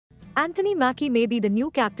Anthony Mackie may be the new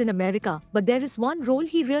Captain America, but there is one role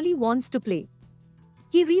he really wants to play.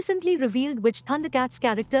 He recently revealed which ThunderCats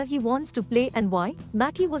character he wants to play and why.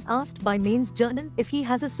 Mackie was asked by Main's Journal if he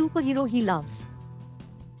has a superhero he loves.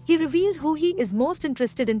 He revealed who he is most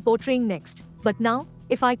interested in portraying next. But now,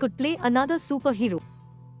 if I could play another superhero,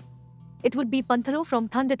 it would be Panthro from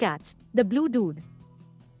ThunderCats, the blue dude.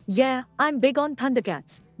 Yeah, I'm big on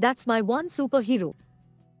ThunderCats, that's my one superhero.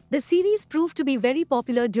 The series proved to be very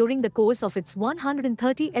popular during the course of its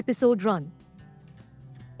 130-episode run.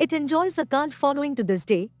 It enjoys a cult following to this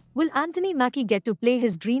day. Will Anthony Mackie get to play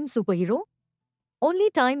his dream superhero? Only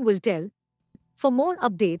time will tell. For more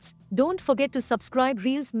updates, don't forget to subscribe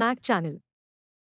ReelsMag channel.